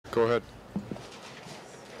Go ahead.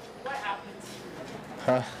 What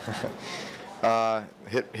happened?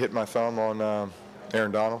 Hit my thumb on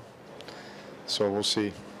Aaron Donald. So we'll see.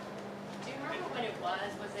 Do you remember when it was?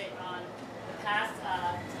 Was it on the pass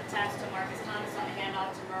attached to Marcus Thomas on the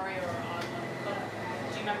handoff to Murray or on Cook?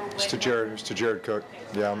 Do you remember when? It was to Jared Cook.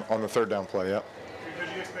 Yeah, on the third down play. Yep. Did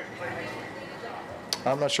you expect to play next week?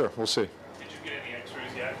 I'm not sure. We'll see. Did you get any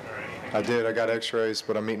X-rays yet or anything? I did. I got X-rays,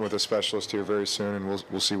 but I'm meeting with a specialist here very soon, and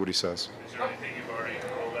we'll see what he says. Is there anything you've already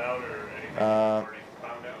rolled out or anything you've already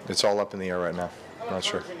found out? It's all up in the air right now. How Not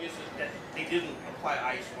sure. encouraging is it that they didn't apply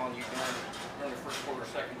ice on you during the first quarter,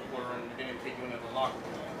 second quarter, and they didn't take you into the locker room?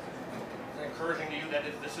 Is it encouraging to you that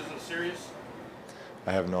this isn't serious?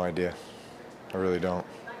 I have no idea. I really don't.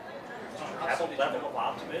 Have a level of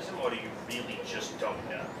optimism, or do you really just don't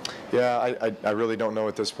know? Yeah, I really don't know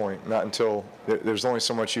at this point. Not until there's only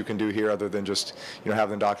so much you can do here, other than just have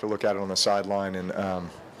the doctor look at it on the sideline. And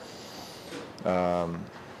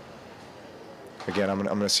again, I'm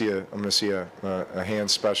going to see a hand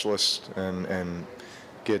specialist and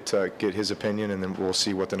get his opinion, and then we'll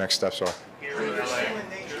see what the next steps are. Here in LA. Are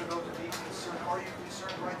you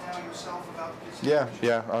concerned right now yourself about this?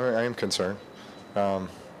 Yeah, I am concerned. I'm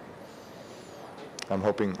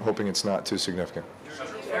hoping it's not too significant.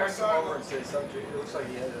 Aaron came over and said something. It looks like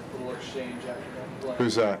he had a little exchange after that play.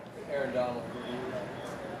 Who's that? Aaron Donald.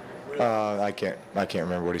 I can't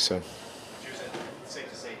remember what he said. Drew, is it safe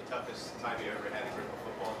to say toughest time you ever had in grip of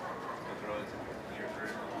football and throwing in your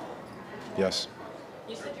career? Yes.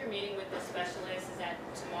 You said you're meeting with the specialist. Is that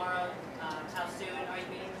tomorrow? How soon are you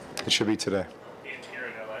meeting? It should be today. Here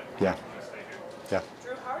in LA? Yeah. Yes, they do. Yeah.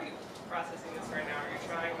 Drew, how are you processing this right now? Are you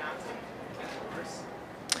trying not to get worse?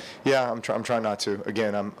 Yeah, I'm trying not to.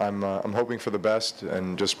 Again, I'm hoping for the best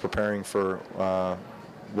and just preparing for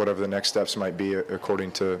whatever the next steps might be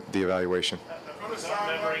according to the evaluation. From the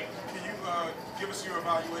sideline, can you give us your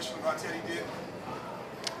evaluation of how Teddy did?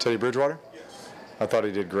 Teddy Bridgewater? Yes. I thought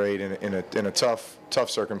he did great in a tough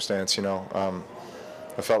circumstance. I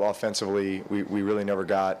felt offensively we really never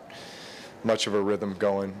got much of a rhythm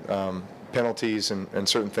going. Penalties and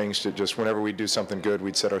certain things to just whenever we do something good,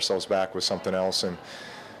 we'd set ourselves back with something else. And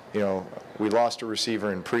we lost a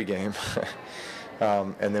receiver in pregame,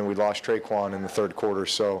 and then we lost Traquan in the third quarter,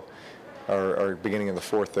 so or beginning of the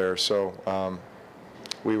fourth there. So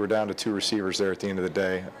we were down to two receivers there at the end of the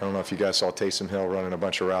day. I don't know if you guys saw Taysom Hill running a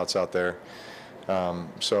bunch of routes out there.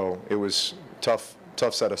 So it was tough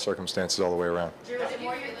set of circumstances all the way around. Drew, is it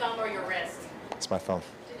more your thumb or your wrist? It's my thumb.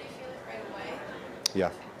 Did you feel it right away?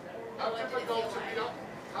 Yeah. How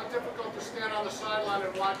difficult to stand on the sideline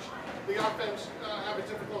and watch the offense have a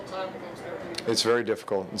difficult time against their defense? It's very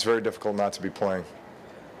difficult. It's very difficult not to be playing.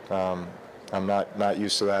 I'm not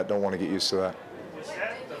used to that. Don't want to get used to that. Is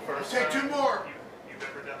that the first Take time two more. you've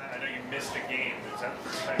ever done that? I know you missed a game. Is that the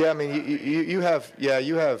first time? Yeah, I mean,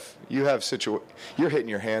 you're hitting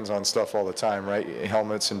your hands on stuff all the time, right?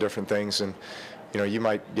 Helmets and different things, and you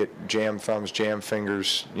might get jammed thumbs, jammed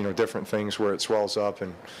fingers, different things where it swells up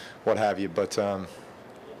and what have you. But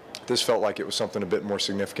this felt like it was something a bit more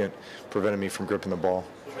significant, preventing me from gripping the ball.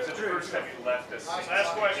 Was it the first time you left us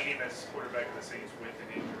last game as quarterback of the Saints with an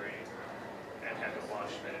injury and had to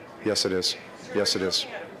watch that? Yes, it is. Yes, it is.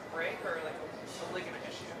 Break or like a ligament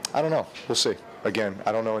issue? I don't know. We'll see. Again,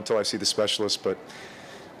 I don't know until I see the specialist, but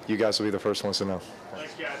you guys will be the first ones to know.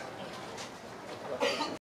 Thanks, guys.